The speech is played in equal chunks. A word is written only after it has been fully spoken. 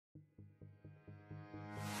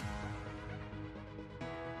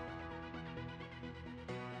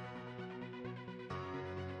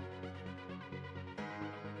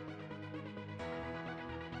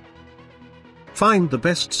Find the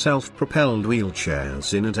best self-propelled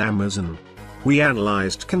wheelchairs in at Amazon. We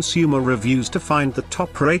analyzed consumer reviews to find the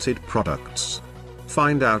top-rated products.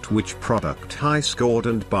 Find out which product high scored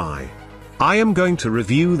and buy. I am going to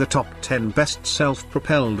review the top 10 best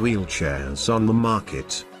self-propelled wheelchairs on the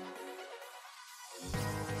market.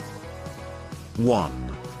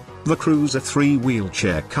 1. The Cruiser 3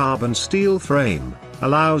 Wheelchair Carbon Steel Frame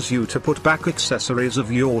allows you to put back accessories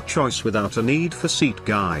of your choice without a need for seat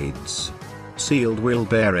guides. Sealed wheel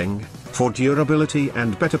bearing, for durability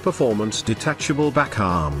and better performance. Detachable back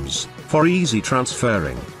arms, for easy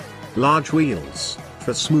transferring. Large wheels,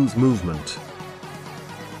 for smooth movement.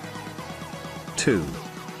 2.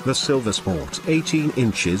 The Silver Sport 18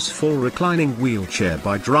 inches full reclining wheelchair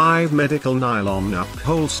by Drive Medical Nylon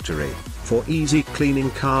Upholstery, for easy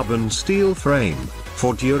cleaning. Carbon steel frame,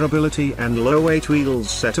 for durability and low-weight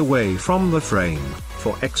wheels set away from the frame,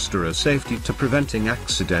 for extra safety to preventing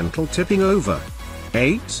accidental tipping over.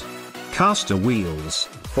 8. Caster wheels,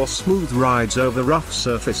 for smooth rides over rough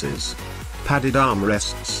surfaces. Padded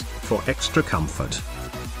armrests, for extra comfort.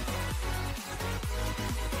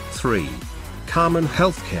 3. Carman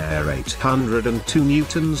Healthcare 802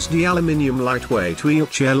 newtons de-aluminium lightweight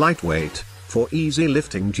wheelchair. Lightweight, for easy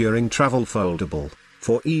lifting during travel. Foldable,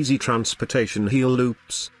 for easy transportation. Heel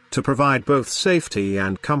loops, to provide both safety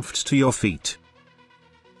and comfort to your feet.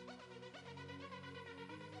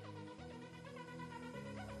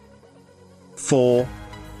 4.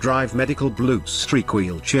 Drive Medical Blue Streak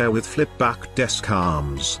Wheelchair with flip-back desk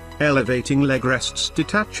arms, elevating leg rests.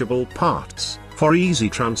 Detachable parts, for easy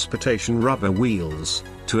transportation. Rubber wheels,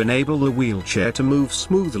 to enable the wheelchair to move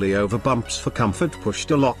smoothly over bumps. For comfort.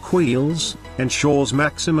 Push-to-lock wheels, ensures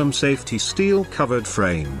maximum safety. Steel-covered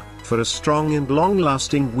frame, for a strong and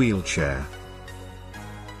long-lasting wheelchair.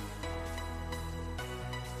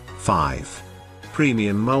 5.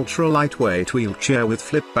 Premium ultra-lightweight wheelchair with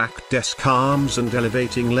flip-back desk arms and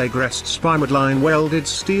elevating leg rests. By Medline welded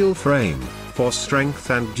steel frame, for strength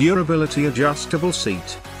and durability. Adjustable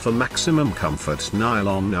seat, for maximum comfort.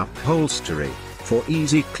 Nylon upholstery, for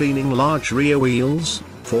easy cleaning. Large rear wheels,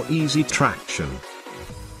 for easy traction.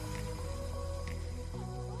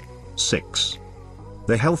 6.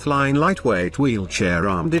 The Healthline Lightweight Wheelchair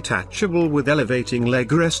Arm Detachable with elevating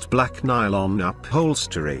leg rest. Black nylon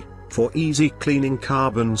upholstery, for easy cleaning.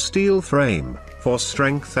 Carbon steel frame, for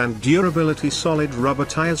strength and durability. Solid rubber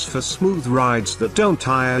tires, for smooth rides that don't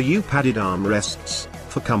tire you. Padded armrests,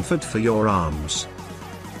 for comfort for your arms.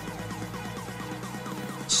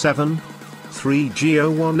 7.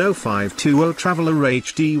 3GO10520 Traveler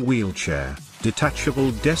HD Wheelchair,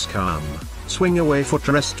 detachable desk arm, swing away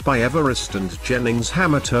footrest. By Everest and Jennings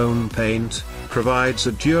Hammertone Paint, provides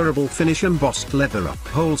a durable finish. Embossed leather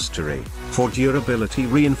upholstery, for durability.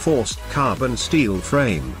 Reinforced carbon steel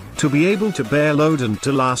frame, to be able to bear load and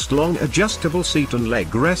to last long. Adjustable seat and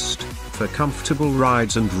leg rest, for comfortable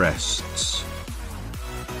rides and rests.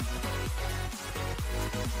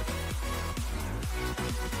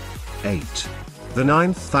 8. The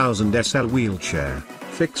 9000 SL Wheelchair,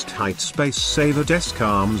 fixed height space saver. Desk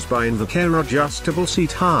arms by Invacare. Adjustable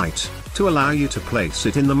seat height, to allow you to place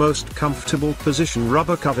it in the most comfortable position.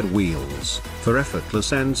 Rubber covered wheels, for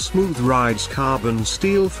effortless and smooth rides. Carbon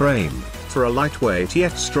steel frame, for a lightweight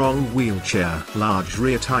yet strong wheelchair. Large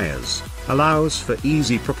rear tires, allows for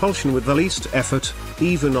easy propulsion with the least effort,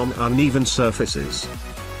 even on uneven surfaces.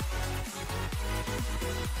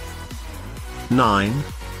 9.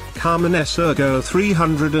 Carman S-Ergo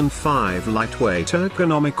 305 Lightweight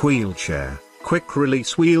Ergonomic Wheelchair, quick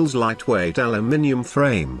release wheels. Lightweight aluminium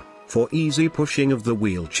frame, for easy pushing of the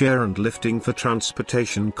wheelchair and lifting. For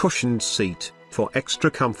transportation. Cushioned seat, for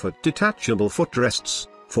extra comfort. Detachable footrests,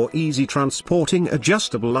 for easy transporting.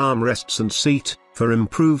 Adjustable armrests and seat, for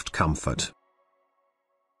improved comfort.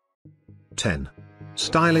 10.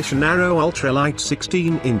 Stylish narrow ultralight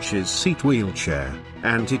 16 inches seat wheelchair,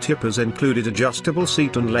 anti-tippers included. Adjustable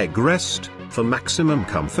seat and leg rest, for maximum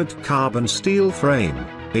comfort. Carbon steel frame,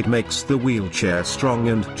 it makes the wheelchair strong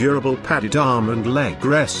and durable. Padded arm and leg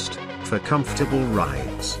rest, for comfortable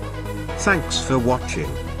rides. Thanks for watching.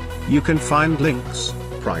 You can find links,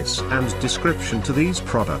 price and description to these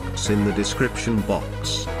products in the description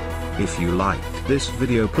box. If you liked this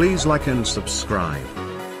video, please like and subscribe.